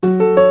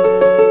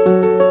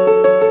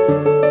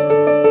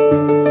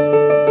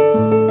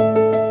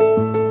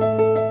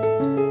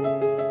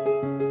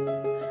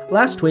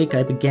last week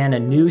I began a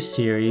new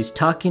series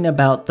talking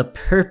about the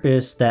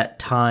purpose that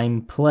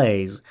time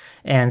plays.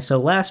 And so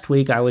last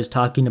week I was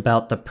talking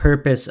about the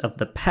purpose of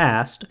the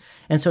past.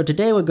 And so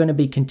today we're going to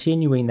be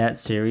continuing that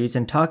series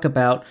and talk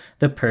about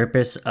the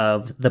purpose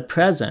of the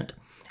present.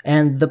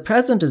 And the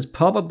present is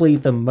probably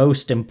the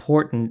most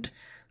important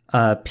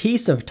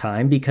piece of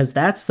time because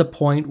that's the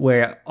point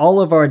where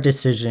all of our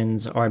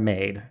decisions are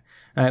made.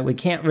 We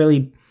can't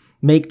really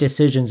make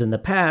decisions in the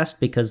past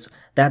because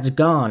that's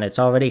gone, it's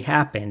already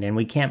happened, and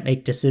we can't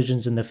make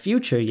decisions in the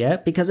future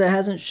yet because it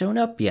hasn't shown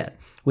up yet.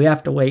 We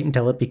have to wait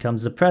until it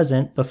becomes the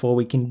present before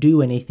we can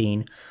do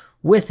anything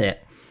with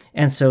it.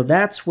 And so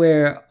that's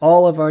where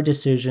all of our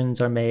decisions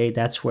are made,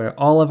 that's where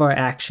all of our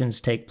actions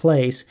take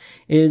place,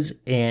 is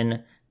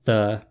in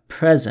the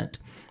present.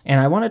 And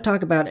I want to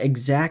talk about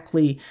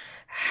exactly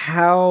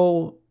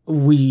how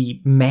we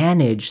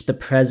manage the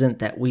present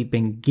that we've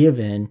been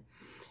given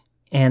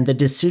and the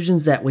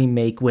decisions that we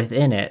make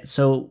within it.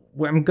 So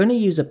I'm going to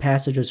use a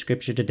passage of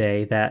scripture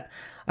today that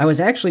I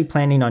was actually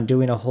planning on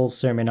doing a whole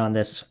sermon on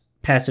this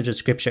passage of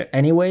scripture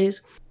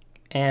anyways,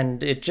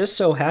 and it just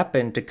so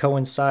happened to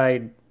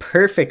coincide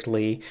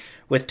perfectly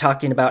with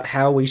talking about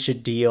how we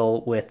should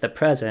deal with the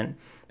present,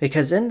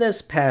 because in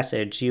this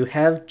passage you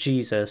have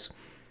Jesus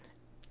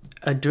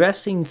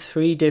addressing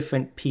three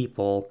different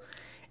people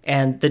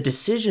and the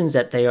decisions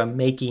that they are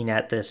making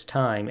at this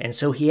time. And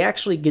so he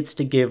actually gets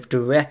to give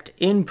direct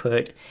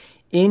input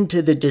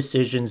into the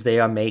decisions they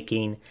are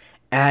making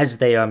as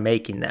they are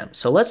making them.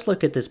 So let's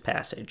look at this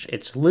passage.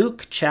 It's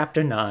Luke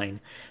chapter 9,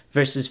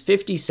 verses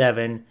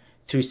 57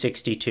 through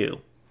 62.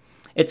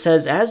 It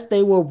says, "As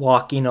they were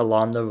walking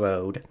along the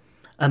road,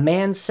 a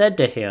man said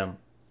to him,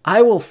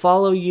 'I will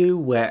follow you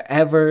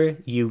wherever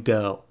you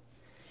go.'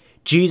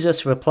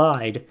 Jesus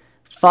replied,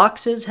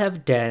 'Foxes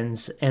have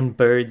dens and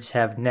birds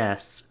have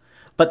nests,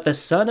 but the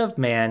Son of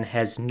Man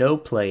has no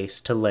place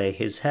to lay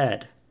his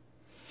head.'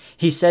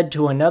 He said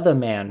to another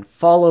man,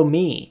 'Follow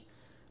me.'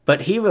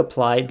 But he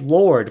replied,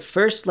 'Lord,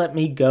 first let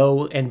me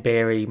go and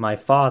bury my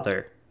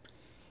father.'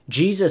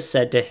 Jesus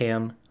said to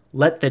him,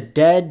 'Let the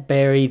dead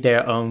bury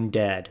their own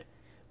dead,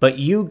 but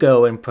you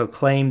go and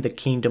proclaim the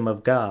kingdom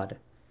of God.'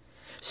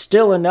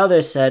 Still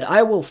another said,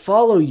 'I will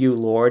follow you,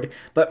 Lord,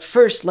 but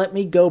first let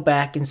me go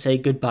back and say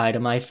goodbye to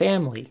my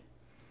family.'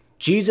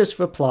 Jesus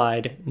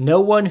replied,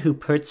 'No one who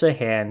puts a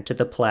hand to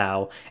the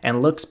plow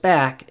and looks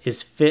back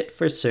is fit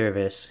for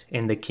service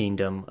in the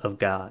kingdom of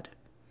God."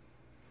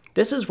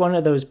 This is one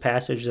of those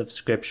passages of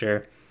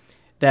scripture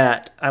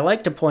that I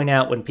like to point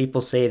out when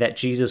people say that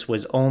Jesus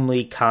was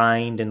only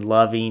kind and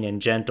loving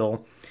and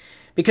gentle,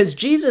 because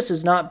Jesus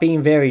is not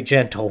being very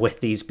gentle with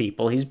these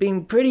people. He's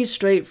being pretty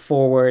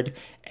straightforward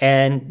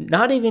and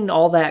not even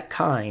all that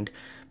kind.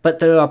 But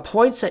there are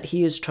points that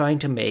he is trying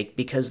to make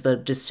because the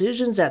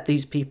decisions that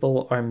these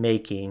people are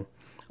making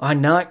are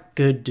not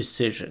good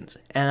decisions.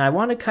 And I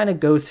want to kind of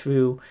go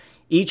through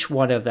each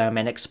one of them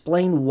and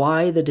explain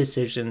why the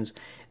decisions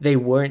they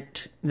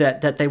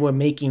were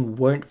making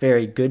weren't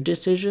very good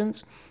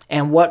decisions,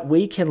 and what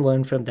we can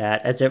learn from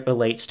that as it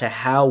relates to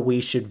how we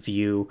should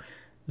view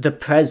the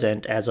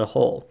present as a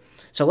whole.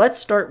 So let's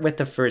start with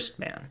the first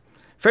man.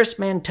 First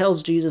man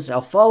tells Jesus,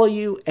 "I'll follow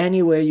you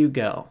anywhere you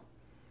go."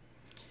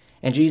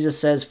 And Jesus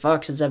says,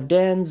 "Foxes have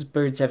dens,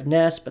 birds have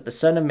nests, but the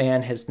Son of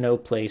Man has no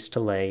place to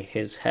lay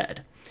his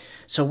head."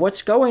 So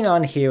what's going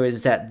on here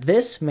is that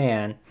this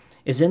man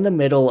is in the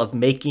middle of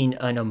making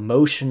an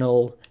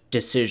emotional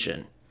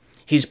decision.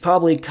 He's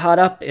probably caught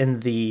up in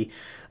the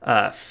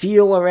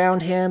feel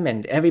around him,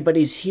 and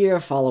everybody's here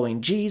following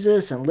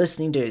Jesus and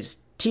listening to his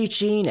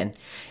teaching,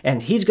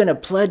 and he's going to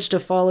pledge to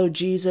follow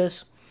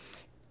Jesus.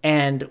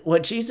 And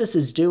what Jesus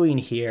is doing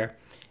here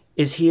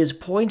is he is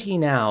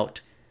pointing out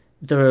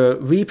the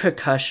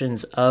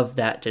repercussions of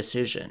that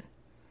decision.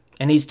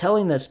 And he's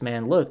telling this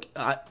man, look,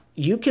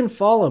 you can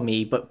follow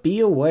me, but be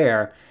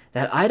aware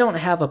that I don't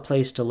have a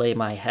place to lay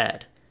my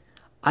head.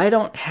 I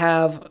don't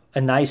have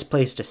a nice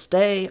place to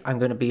stay. I'm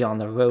going to be on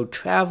the road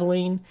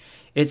traveling.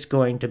 It's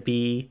going to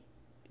be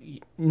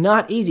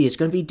not easy. It's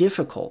going to be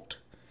difficult.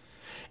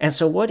 And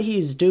so what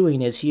he's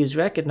doing is he is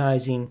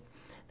recognizing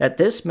that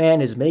this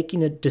man is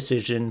making a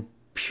decision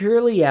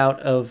purely out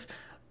of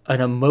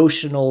an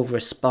emotional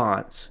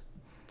response.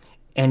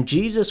 And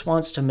Jesus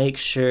wants to make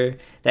sure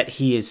that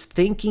he is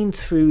thinking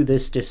through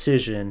this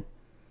decision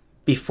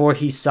before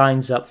he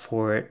signs up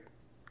for it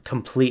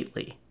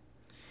completely.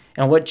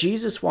 And what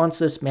Jesus wants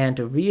this man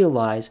to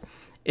realize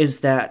is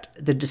that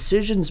the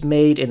decisions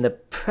made in the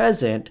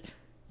present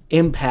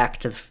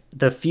impact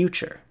the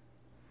future.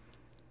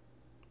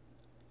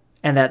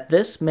 And that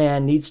this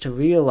man needs to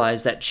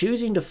realize that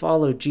choosing to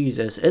follow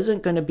Jesus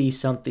isn't going to be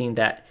something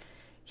that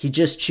he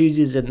just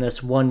chooses in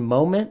this one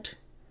moment.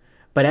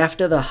 But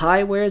after the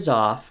high wears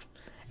off,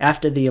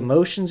 after the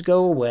emotions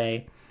go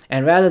away,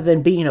 and rather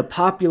than being a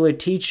popular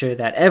teacher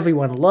that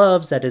everyone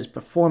loves, that is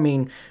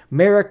performing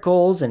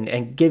miracles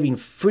and giving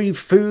free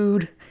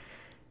food,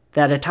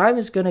 that a time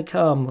is going to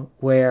come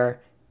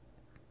where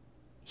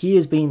he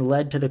is being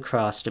led to the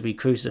cross to be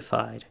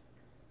crucified.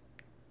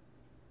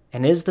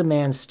 And is the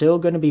man still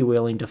going to be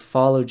willing to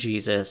follow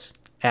Jesus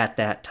at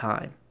that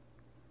time?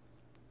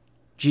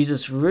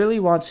 Jesus really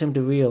wants him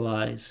to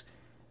realize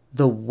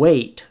the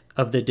weight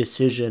of the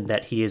decision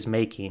that he is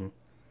making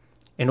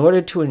in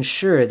order to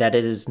ensure that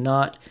it is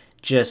not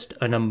just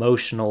an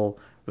emotional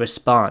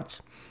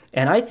response.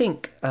 And I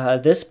think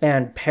this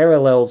man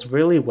parallels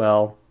really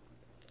well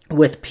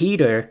with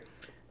Peter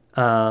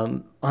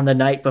on the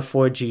night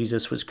before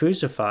Jesus was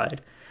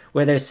crucified,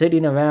 where they're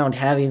sitting around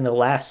having the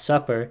Last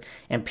Supper,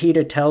 and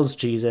Peter tells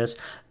Jesus,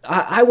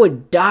 I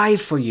would die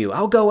for you.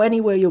 I'll go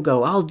anywhere you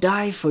go. I'll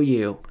die for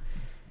you.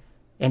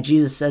 And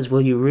Jesus says,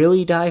 will you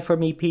really die for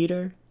me,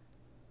 Peter?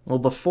 Well,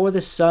 before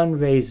the sun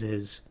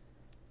raises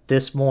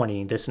this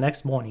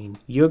next morning,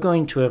 you're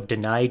going to have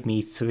denied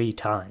me 3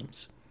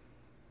 times.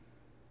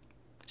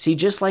 See,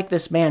 just like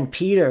this man,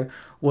 Peter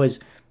was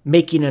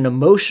making an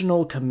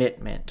emotional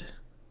commitment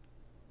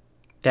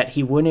that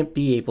he wouldn't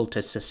be able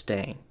to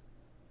sustain.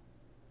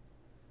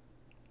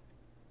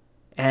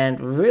 And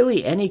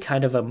really, any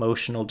kind of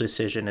emotional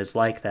decision is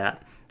like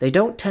that. They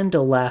don't tend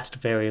to last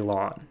very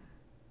long.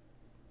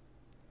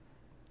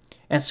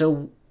 And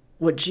so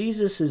what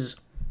Jesus is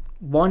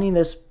wanting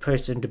this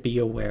person to be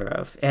aware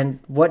of, and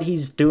what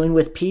he's doing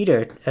with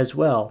Peter as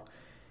well,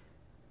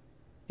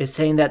 is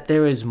saying that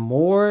there is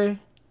more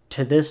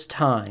to this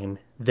time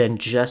than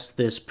just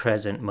this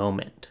present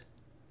moment.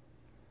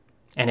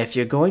 And if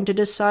you're going to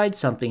decide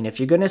something, if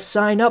you're going to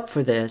sign up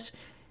for this,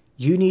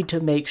 you need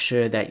to make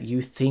sure that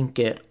you think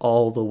it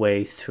all the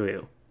way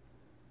through.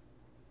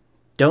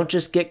 Don't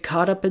just get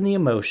caught up in the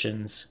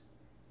emotions.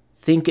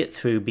 Think it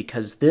through,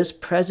 because this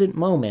present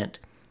moment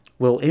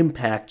will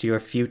impact your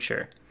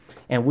future.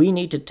 And we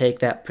need to take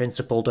that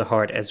principle to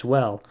heart as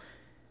well,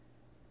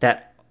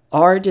 that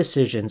our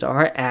decisions,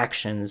 our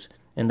actions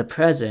in the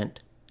present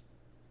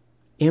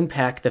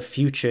impact the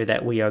future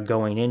that we are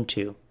going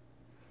into.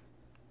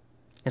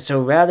 And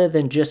so rather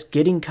than just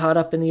getting caught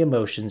up in the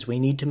emotions, we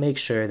need to make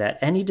sure that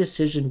any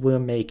decision we're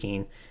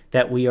making,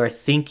 that we are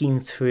thinking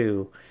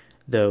through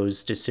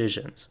those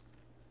decisions.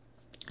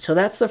 So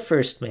that's the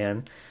first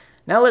man.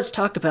 Now let's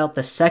talk about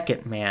the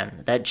second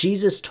man, that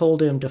Jesus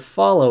told him to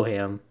follow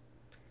him.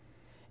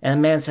 And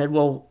the man said,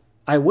 well,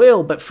 I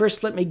will, but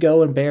first let me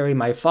go and bury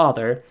my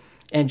father.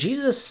 And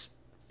Jesus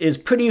is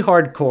pretty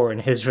hardcore in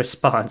his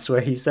response,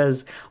 where he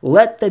says,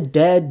 let the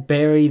dead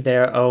bury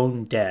their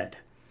own dead.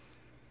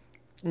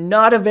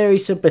 Not a very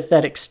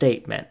sympathetic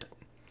statement.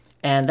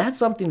 And that's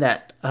something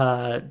that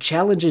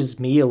challenges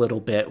me a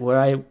little bit, where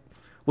I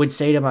would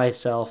say to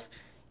myself,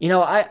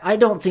 I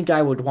don't think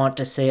I would want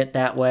to say it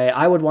that way.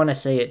 I would want to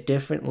say it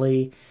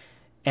differently.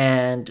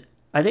 And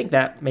I think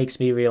that makes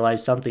me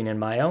realize something in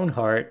my own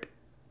heart,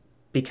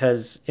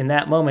 because in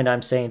that moment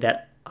I'm saying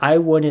that I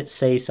wouldn't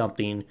say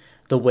something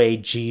the way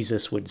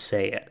Jesus would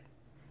say it.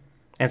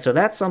 And so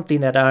that's something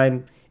that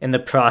I'm in the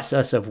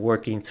process of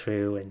working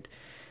through, and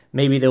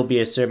maybe there'll be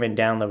a sermon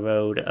down the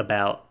road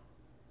about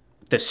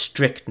the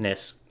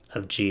strictness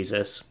of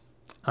Jesus.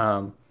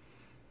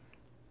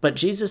 But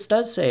Jesus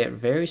does say it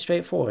very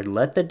straightforward.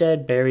 Let the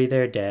dead bury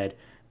their dead,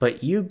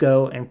 but you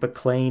go and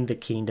proclaim the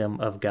kingdom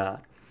of God.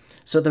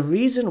 So the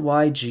reason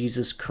why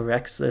Jesus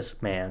corrects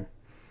this man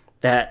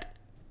that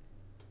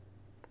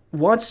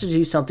wants to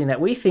do something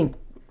that we think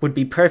would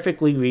be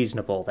perfectly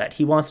reasonable, that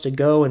he wants to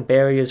go and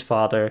bury his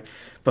father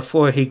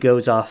before he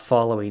goes off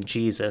following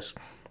Jesus,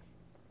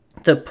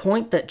 the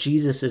point that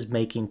Jesus is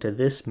making to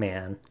this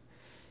man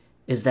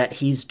is that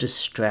he's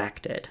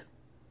distracted.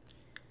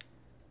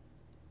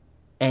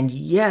 And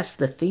yes,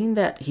 the thing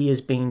that he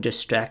is being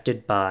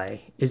distracted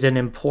by is an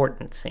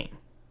important thing.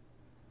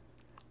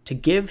 To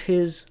give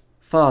his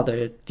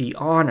father the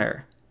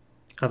honor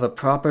of a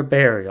proper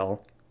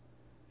burial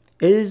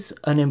is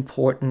an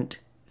important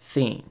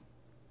thing.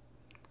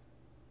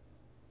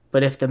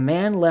 But if the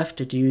man left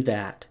to do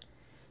that,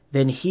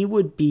 then he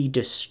would be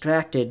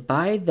distracted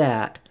by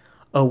that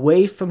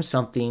away from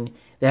something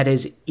that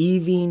is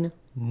even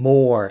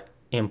more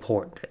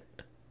important.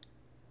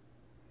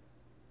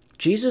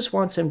 Jesus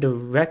wants him to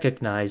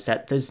recognize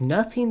that there's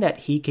nothing that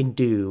he can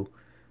do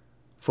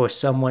for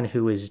someone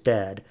who is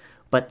dead,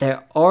 but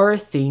there are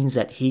things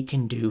that he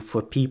can do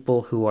for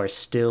people who are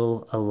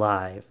still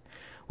alive,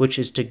 which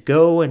is to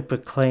go and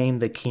proclaim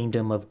the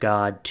kingdom of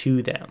God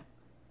to them.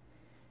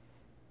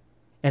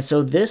 And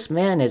so this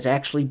man is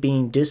actually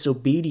being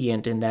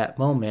disobedient in that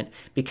moment,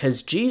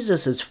 because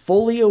Jesus is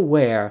fully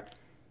aware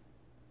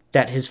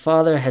that his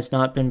father has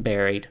not been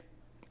buried.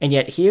 And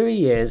yet here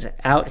he is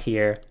out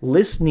here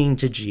listening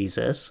to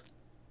Jesus.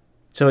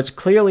 So it's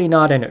clearly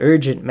not an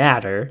urgent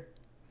matter.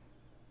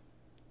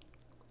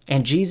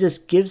 And Jesus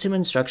gives him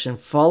instruction,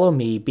 follow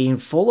me, being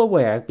full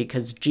aware,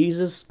 because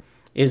Jesus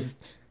is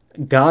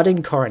God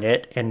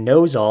incarnate and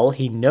knows all.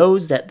 He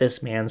knows that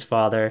this man's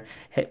father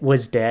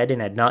was dead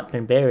and had not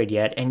been buried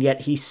yet, and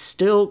yet he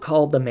still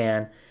called the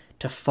man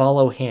to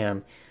follow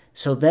him.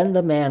 So then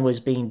the man was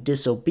being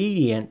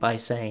disobedient by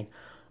saying,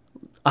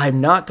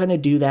 I'm not going to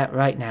do that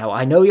right now.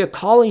 I know you're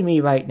calling me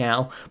right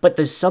now, but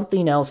there's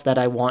something else that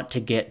I want to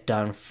get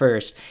done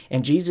first.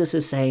 And Jesus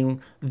is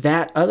saying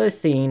that other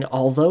thing,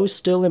 although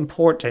still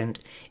important,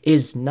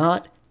 is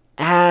not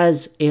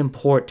as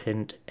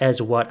important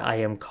as what I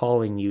am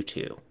calling you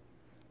to.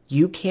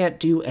 You can't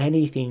do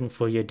anything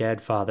for your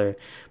dead father,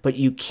 but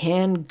you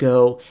can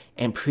go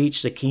and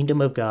preach the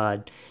kingdom of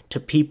God to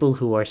people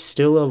who are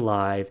still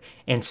alive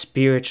and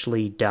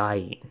spiritually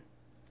dying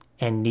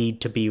and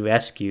need to be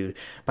rescued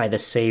by the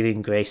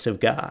saving grace of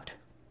God.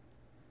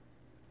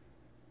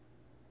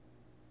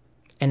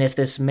 And if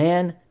this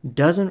man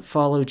doesn't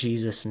follow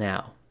Jesus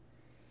now,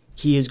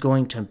 he is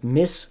going to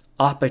miss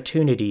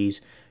opportunities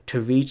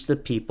to reach the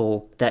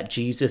people that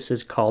Jesus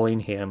is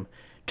calling him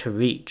to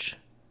reach.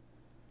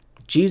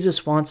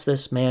 Jesus wants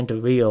this man to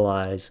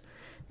realize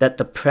that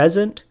the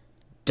present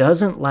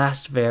doesn't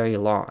last very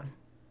long.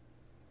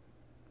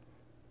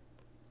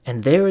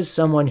 And there is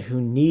someone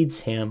who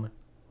needs him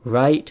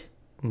right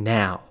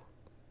now,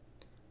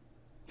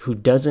 who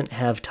doesn't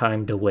have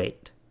time to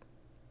wait.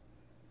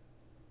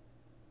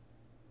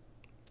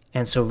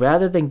 And so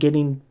rather than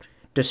getting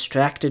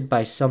distracted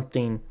by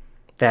something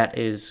that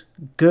is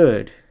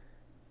good,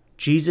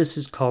 Jesus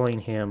is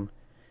calling him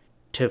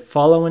to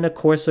follow in a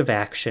course of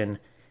action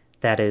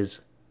that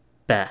is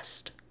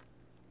best.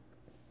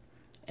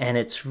 And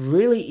it's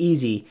really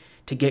easy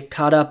to get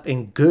caught up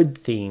in good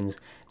things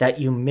that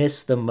you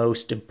miss the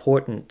most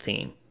important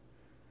thing.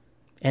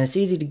 And it's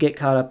easy to get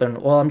caught up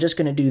in, well, I'm just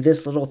going to do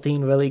this little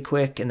thing really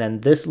quick and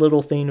then this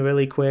little thing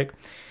really quick.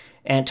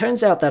 And it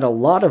turns out that a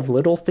lot of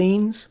little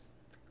things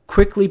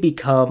quickly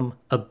become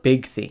a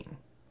big thing.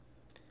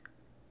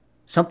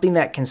 Something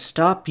that can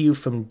stop you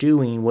from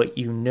doing what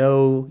you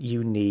know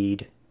you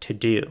need to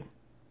do.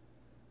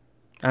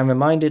 I'm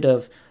reminded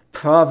of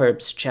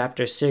Proverbs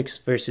chapter 6,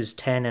 verses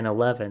 10 and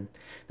 11,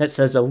 that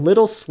says, "A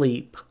little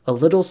sleep, a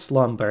little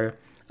slumber,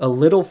 a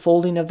little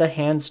folding of the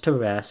hands to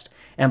rest,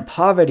 and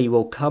poverty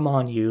will come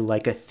on you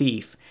like a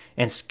thief,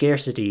 and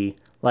scarcity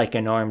like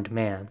an armed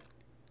man."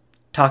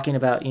 Talking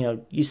about,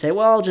 you say,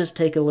 well, I'll just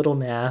take a little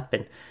nap,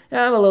 and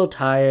I'm a little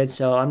tired,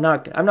 so I'm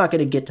not going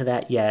to get to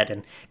that yet,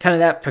 and kind of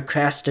that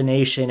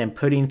procrastination and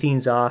putting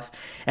things off,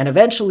 and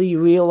eventually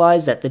you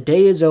realize that the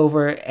day is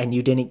over and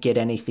you didn't get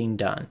anything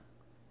done.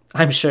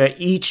 I'm sure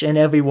each and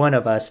every one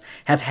of us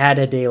have had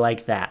a day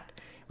like that,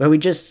 where we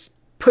just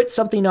put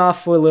something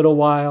off for a little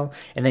while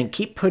and then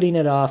keep putting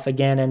it off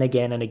again and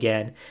again and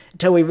again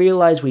until we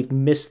realize we've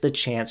missed the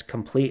chance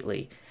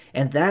completely.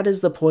 And that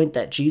is the point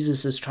that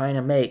Jesus is trying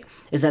to make,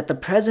 is that the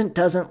present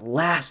doesn't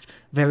last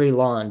very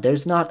long.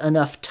 There's not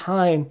enough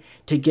time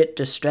to get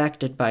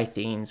distracted by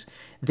things.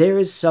 There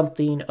is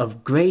something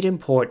of great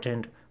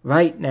importance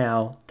right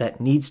now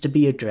that needs to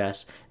be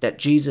addressed, that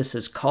Jesus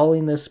is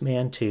calling this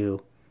man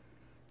to,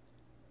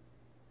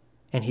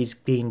 and he's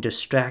being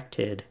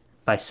distracted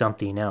by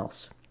something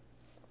else.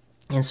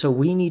 And so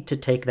we need to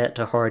take that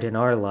to heart in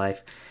our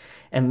life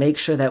and make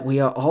sure that we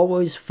are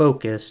always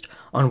focused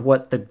on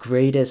what the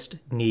greatest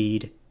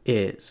need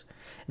is.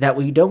 That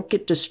we don't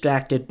get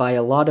distracted by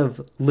a lot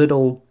of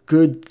little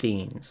good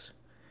things,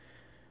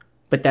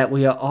 but that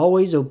we are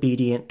always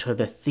obedient to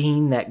the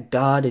thing that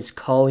God is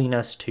calling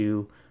us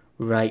to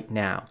right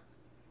now.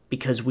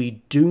 Because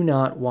we do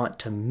not want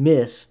to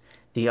miss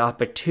the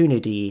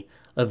opportunity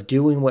of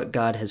doing what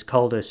God has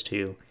called us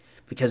to.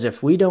 Because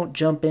if we don't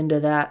jump into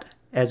that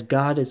as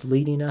God is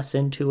leading us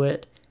into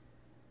it,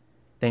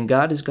 then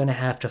God is going to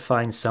have to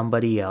find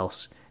somebody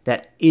else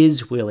that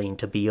is willing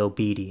to be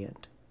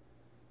obedient.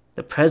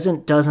 The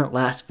present doesn't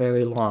last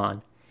very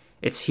long.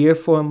 It's here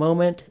for a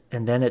moment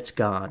and then it's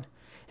gone.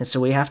 And so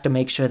we have to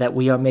make sure that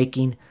we are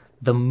making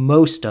the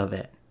most of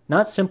it.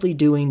 Not simply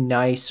doing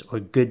nice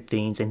or good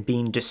things and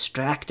being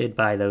distracted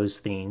by those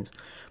things,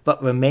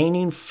 but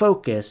remaining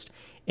focused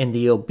in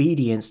the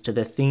obedience to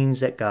the things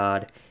that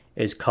God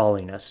is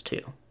calling us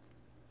to.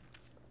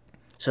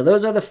 So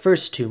those are the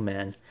first two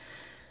men.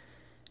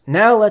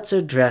 Now let's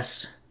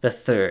address the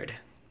third.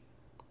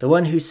 The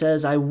one who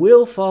says, "I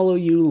will follow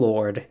you,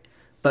 Lord,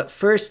 but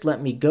first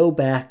let me go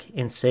back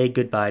and say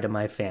goodbye to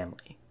my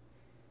family."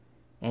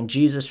 And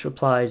Jesus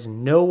replies,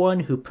 "No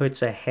one who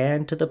puts a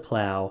hand to the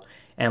plow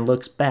and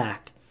looks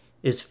back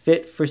is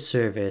fit for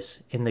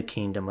service in the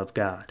kingdom of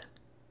God."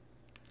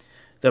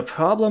 The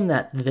problem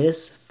that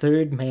this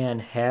third man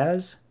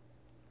has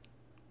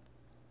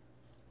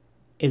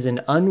is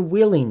an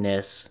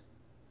unwillingness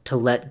to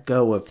let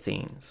go of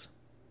things.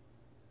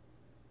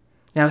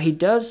 Now, he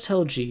does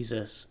tell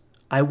Jesus,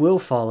 "I will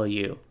follow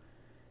you,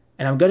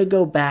 and I'm going to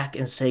go back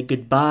and say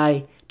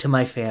goodbye to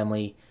my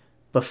family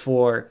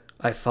before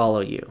I follow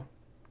you."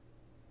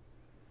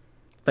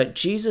 But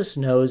Jesus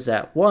knows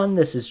that, one,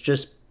 this is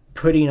just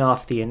putting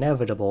off the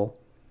inevitable,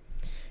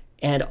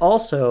 and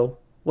also,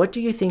 what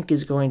do you think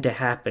is going to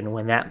happen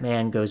when that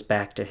man goes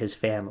back to his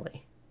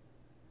family?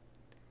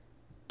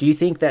 Do you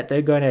think that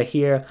they're going to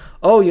hear,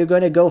 "Oh, you're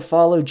going to go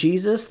follow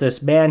Jesus,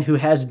 this man who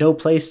has no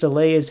place to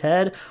lay his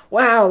head?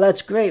 Wow,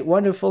 that's great,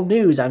 wonderful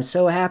news, I'm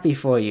so happy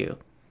for you"?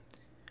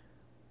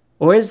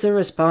 Or is the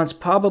response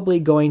probably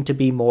going to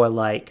be more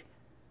like,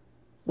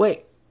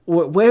 Wait,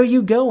 where are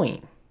you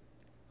going?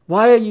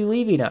 Why are you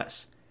leaving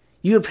us?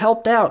 You have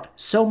helped out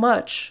so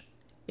much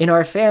in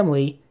our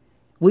family.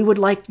 We would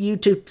like you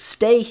to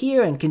stay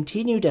here and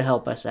continue to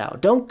help us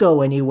out. Don't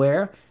go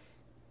anywhere.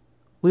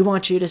 We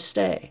want you to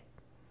stay.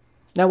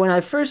 Now, when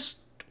I first,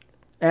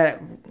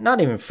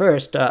 not even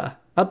first,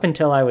 up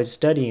until I was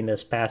studying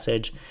this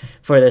passage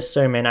for this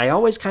sermon, I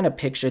always kind of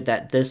pictured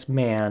that this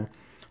man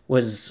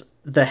was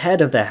the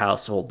head of the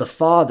household, the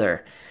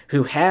father,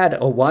 who had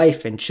a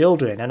wife and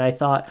children. And I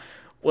thought,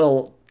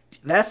 well,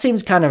 that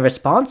seems kind of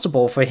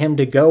responsible for him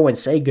to go and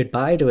say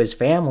goodbye to his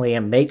family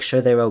and make sure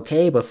they're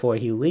okay before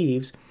he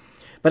leaves.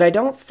 But I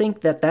don't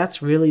think that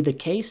that's really the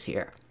case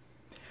here.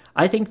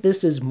 I think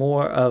this is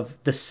more of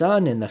the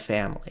son in the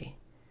family,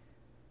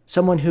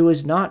 someone who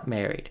is not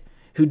married,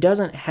 who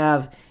doesn't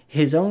have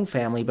his own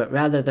family, but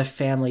rather the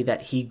family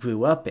that he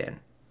grew up in.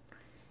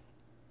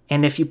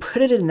 And if you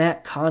put it in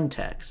that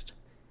context,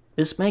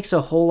 this makes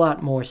a whole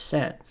lot more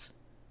sense.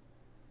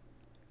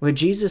 Where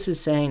Jesus is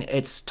saying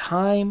it's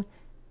time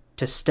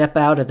to step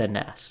out of the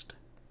nest.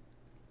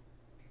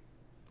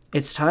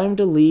 It's time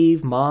to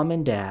leave mom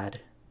and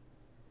dad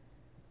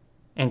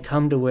and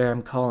come to where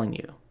I'm calling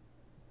you.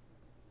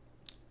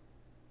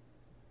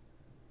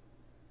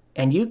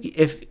 And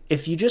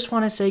if you just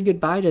want to say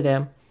goodbye to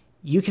them,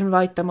 you can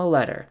write them a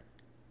letter.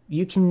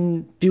 You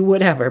can do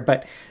whatever,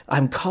 but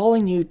I'm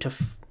calling you to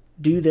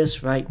do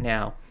this right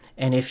now.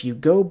 And if you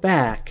go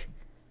back,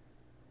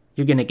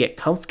 you're going to get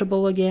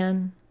comfortable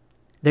again.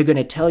 They're going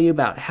to tell you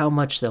about how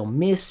much they'll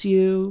miss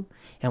you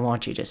and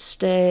want you to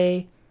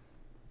stay.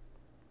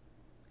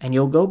 And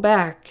you'll go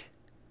back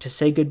to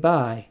say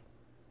goodbye,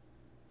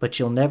 but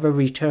you'll never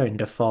return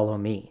to follow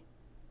me.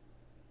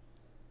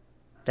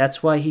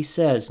 That's why he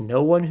says,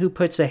 no one who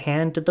puts a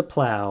hand to the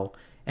plow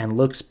and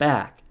looks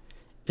back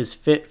is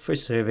fit for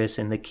service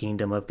in the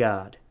kingdom of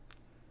God.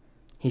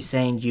 He's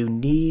saying you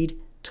need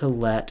to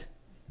let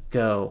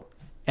go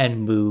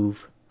and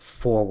move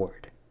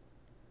forward.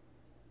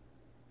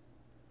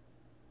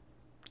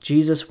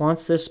 Jesus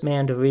wants this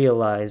man to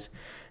realize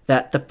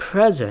that the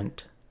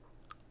present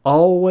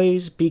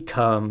always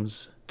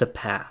becomes the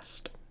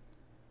past.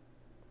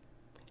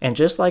 And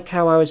just like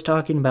how I was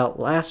talking about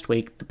last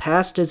week, the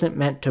past isn't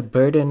meant to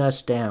burden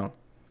us down.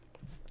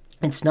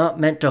 It's not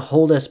meant to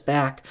hold us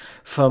back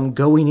from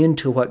going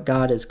into what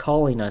God is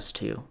calling us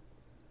to.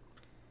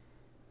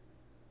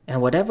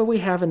 And whatever we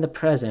have in the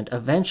present,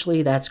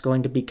 eventually that's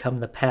going to become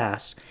the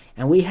past.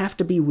 And we have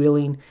to be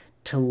willing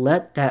to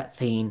let that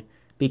thing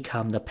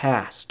become the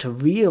past, to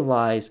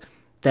realize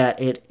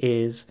that it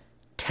is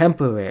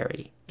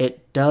temporary.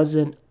 It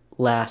doesn't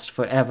last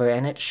forever,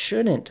 and it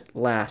shouldn't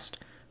last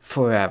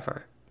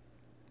forever.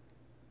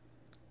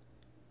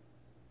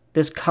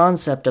 This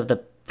concept of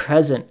the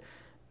present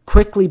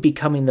quickly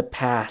becoming the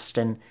past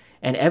and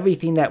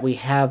everything that we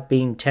have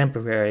being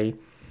temporary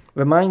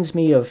reminds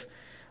me of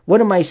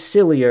one of my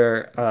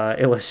sillier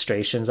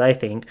illustrations, I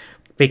think,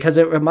 because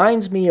it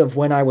reminds me of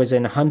when I was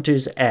in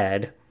Hunter's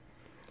Ed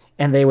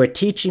and they were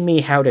teaching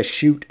me how to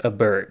shoot a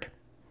bird.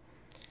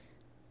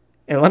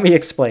 And let me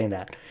explain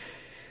that.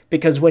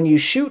 Because when you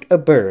shoot a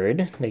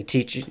bird, they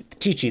teach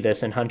you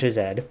this in Hunter's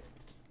Ed,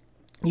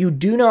 you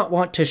do not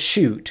want to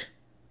shoot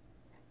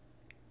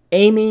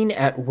aiming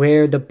at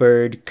where the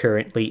bird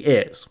currently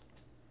is.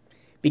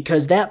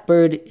 Because that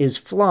bird is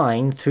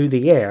flying through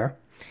the air,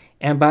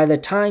 and by the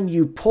time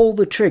you pull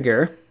the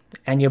trigger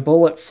and your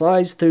bullet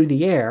flies through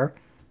the air,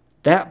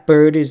 that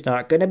bird is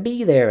not going to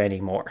be there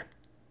anymore.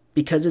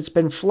 Because it's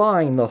been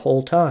flying the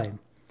whole time.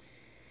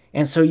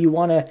 And so you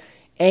want to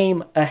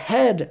aim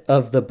ahead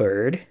of the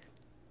bird,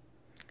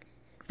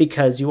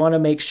 because you want to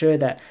make sure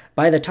that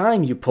by the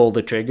time you pull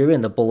the trigger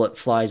and the bullet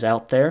flies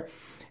out there,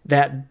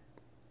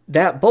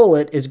 that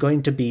bullet is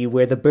going to be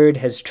where the bird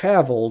has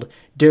traveled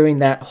during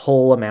that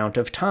whole amount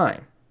of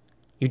time.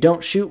 You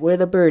don't shoot where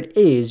the bird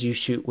is, you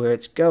shoot where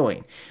it's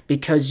going.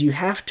 Because you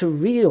have to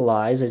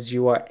realize as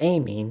you are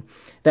aiming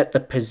that the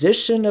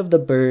position of the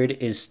bird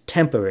is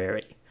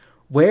temporary.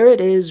 Where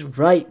it is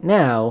right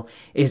now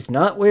is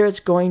not where it's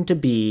going to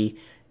be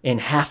in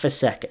half a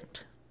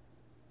second.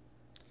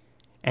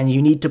 And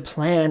you need to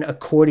plan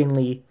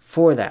accordingly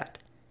for that.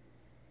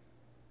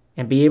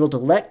 And be able to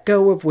let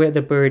go of where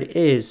the bird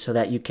is so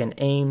that you can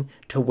aim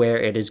to where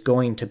it is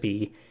going to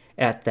be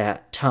at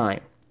that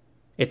time.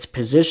 Its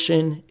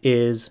position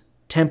is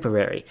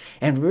temporary.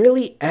 And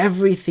really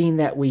everything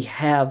that we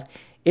have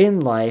in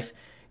life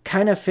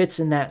kind of fits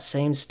in that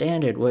same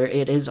standard where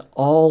it is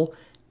all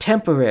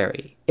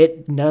temporary.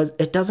 It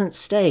doesn't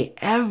stay.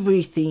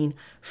 Everything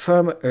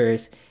from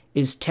earth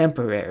is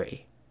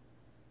temporary.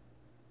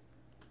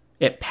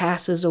 It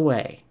passes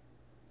away.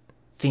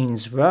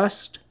 Things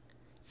rust.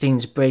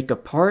 Things break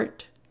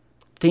apart,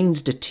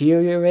 things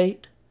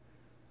deteriorate.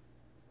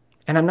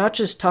 And I'm not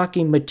just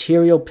talking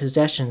material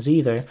possessions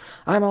either,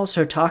 I'm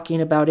also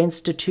talking about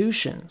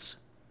institutions.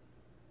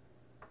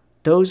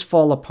 Those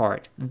fall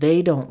apart,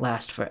 they don't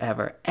last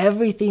forever.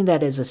 Everything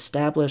that is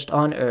established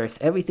on earth,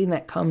 everything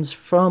that comes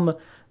from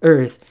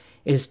earth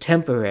is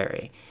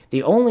temporary.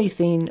 The only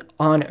thing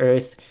on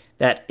earth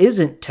that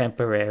isn't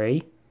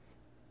temporary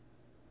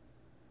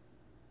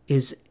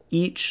is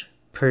each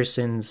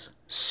person's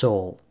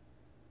soul.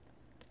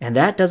 And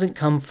that doesn't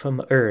come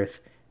from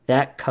earth,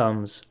 that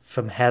comes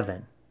from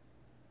heaven.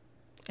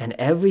 And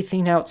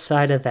everything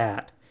outside of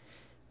that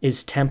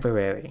is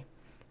temporary.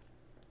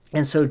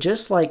 And so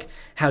just like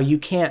how you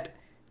can't,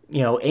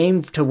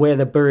 aim to where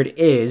the bird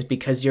is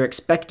because you're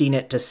expecting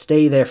it to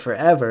stay there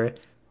forever,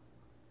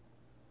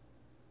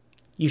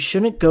 you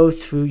shouldn't go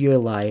through your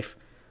life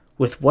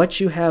with what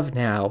you have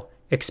now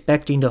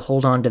expecting to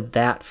hold on to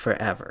that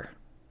forever,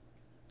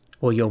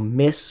 or you'll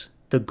miss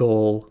the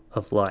goal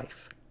of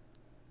life.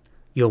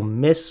 You'll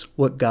miss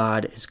what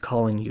God is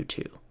calling you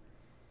to.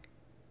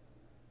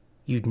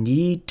 You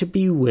need to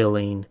be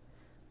willing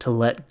to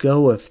let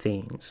go of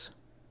things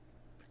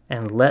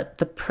and let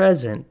the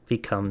present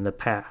become the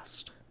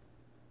past.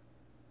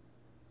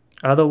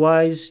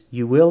 Otherwise,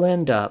 you will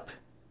end up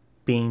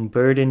being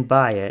burdened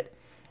by it,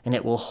 and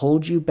it will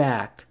hold you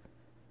back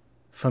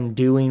from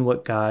doing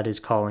what God is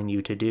calling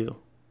you to do.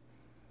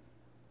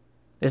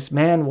 This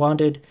man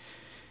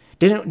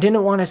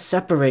didn't want to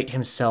separate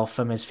himself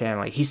from his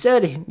family. He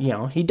said,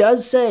 he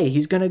does say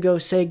he's going to go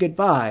say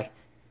goodbye,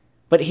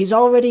 but he's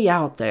already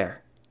out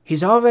there.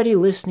 He's already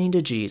listening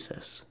to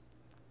Jesus.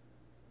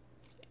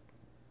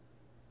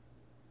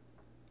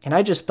 And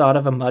I just thought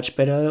of a much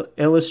better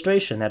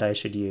illustration that I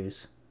should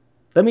use.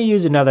 Let me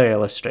use another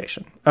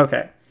illustration.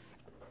 Okay.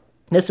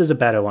 This is a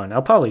better one.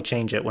 I'll probably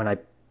change it when I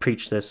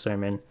preach this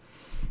sermon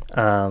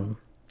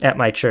at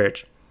my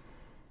church.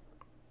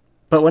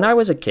 But when I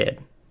was a kid,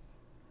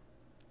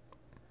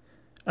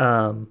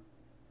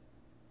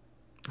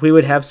 we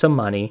would have some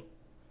money,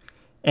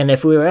 and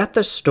if we were at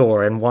the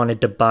store and wanted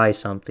to buy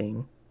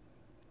something,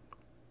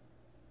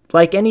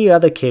 like any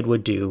other kid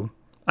would do,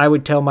 I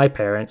would tell my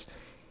parents,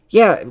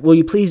 yeah, will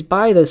you please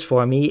buy this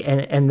for me,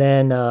 and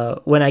then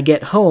when I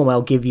get home,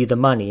 I'll give you the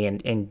money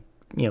and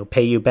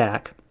pay you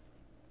back.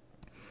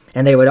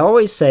 And they would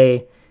always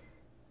say,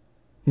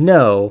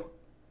 no,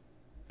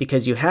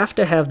 because you have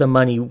to have the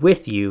money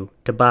with you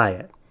to buy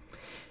it.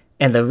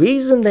 And the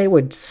reason they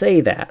would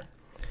say that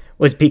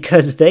was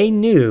because they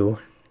knew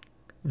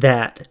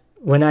that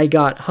when I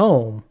got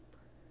home,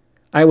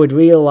 I would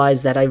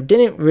realize that I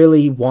didn't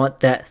really want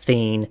that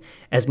thing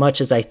as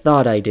much as I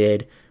thought I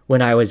did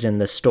when I was in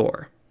the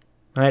store.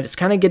 Right? It's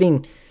kind of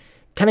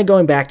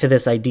going back to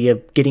this idea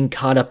of getting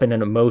caught up in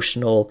an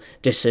emotional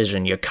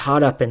decision. You're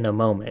caught up in the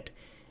moment.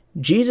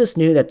 Jesus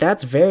knew that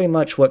that's very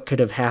much what could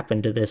have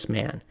happened to this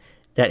man.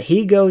 That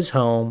he goes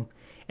home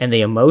and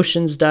the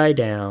emotions die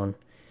down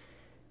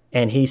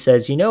and he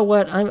says, you know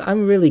what,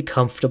 I'm really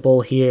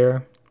comfortable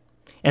here.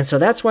 And so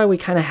that's why we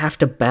kind of have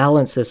to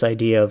balance this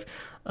idea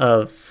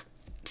of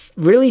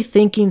really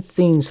thinking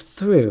things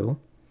through,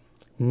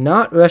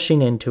 not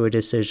rushing into a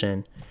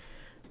decision,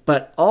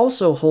 but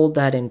also hold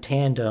that in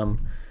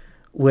tandem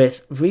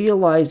with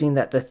realizing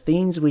that the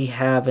things we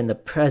have in the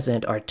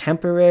present are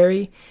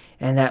temporary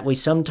and that we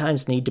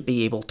sometimes need to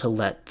be able to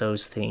let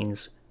those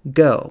things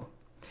go,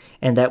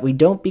 and that we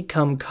don't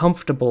become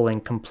comfortable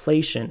and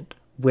complacent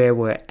where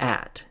we're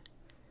at,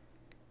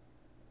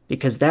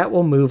 because that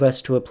will move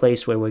us to a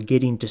place where we're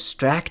getting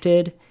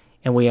distracted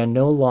and we are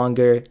no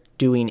longer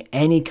doing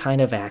any kind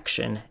of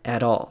action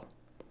at all.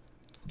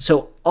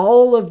 So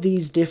all of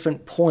these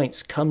different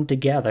points come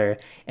together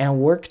and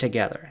work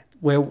together,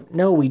 where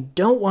no, we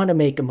don't want to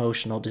make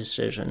emotional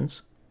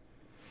decisions,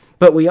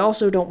 but we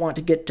also don't want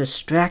to get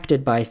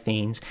distracted by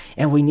things,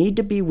 and we need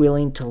to be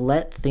willing to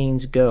let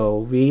things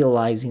go,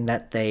 realizing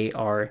that they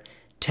are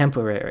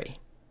temporary.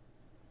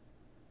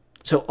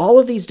 So all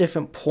of these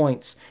different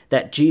points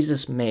that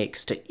Jesus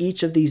makes to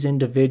each of these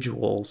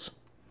individuals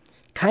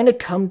kind of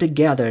come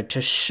together to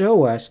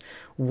show us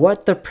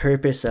what the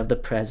purpose of the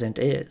present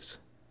is.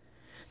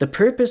 The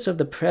purpose of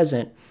the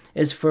present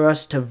is for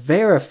us to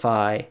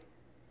verify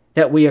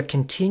that we are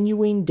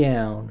continuing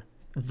down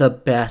the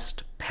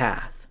best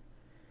path.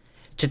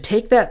 To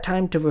take that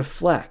time to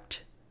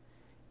reflect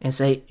and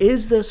say,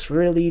 is this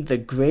really the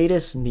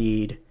greatest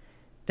need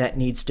that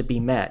needs to be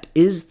met?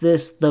 Is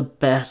this the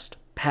best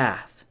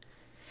path?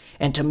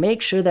 And to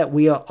make sure that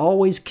we are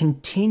always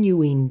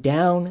continuing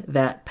down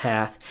that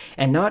path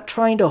and not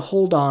trying to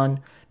hold on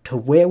to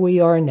where we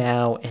are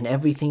now and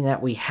everything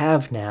that we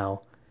have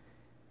now,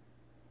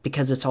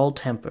 because it's all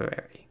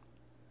temporary.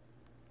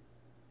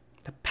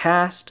 The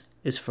past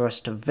is for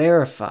us to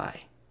verify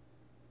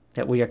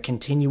that we are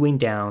continuing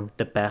down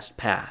the best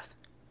path,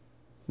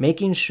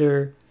 making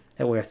sure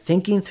that we're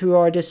thinking through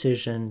our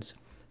decisions,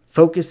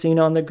 focusing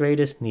on the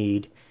greatest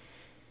need,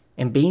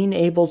 and being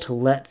able to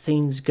let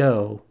things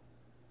go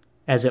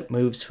as it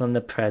moves from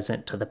the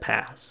present to the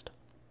past.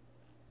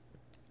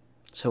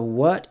 So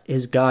what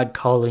is God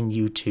calling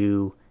you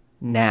to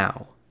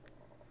now?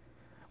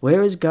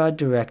 Where is God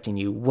directing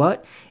you?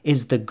 What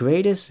is the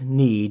greatest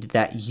need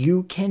that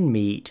you can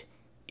meet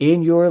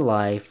in your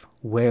life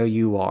where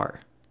you are?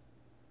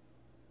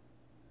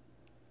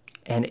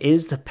 And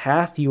is the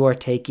path you are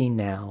taking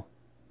now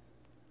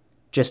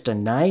just a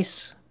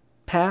nice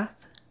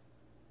path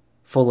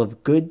full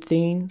of good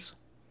things?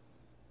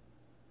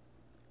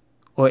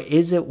 Or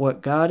is it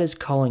what God is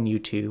calling you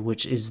to,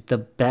 which is the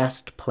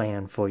best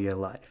plan for your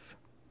life?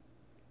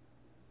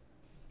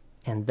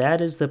 And that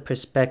is the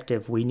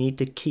perspective we need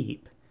to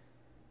keep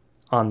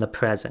on the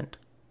present.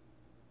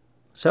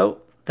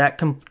 So that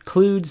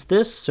concludes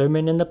this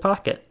Sermon in the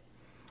Pocket.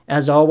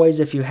 As always,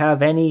 if you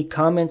have any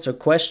comments or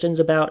questions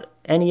about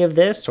any of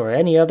this or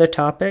any other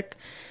topic,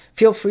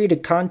 feel free to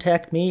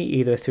contact me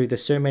either through the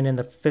Sermon in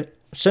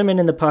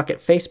the Pocket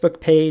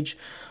Facebook page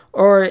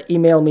or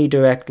email me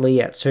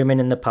directly at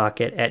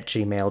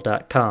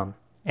sermoninthepocket@gmail.com.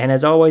 And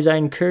as always, I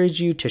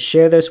encourage you to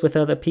share this with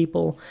other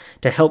people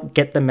to help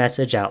get the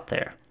message out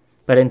there.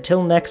 But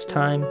until next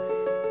time,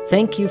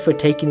 thank you for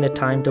taking the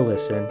time to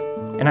listen,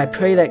 and I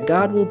pray that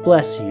God will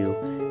bless you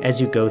as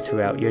you go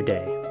throughout your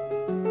day.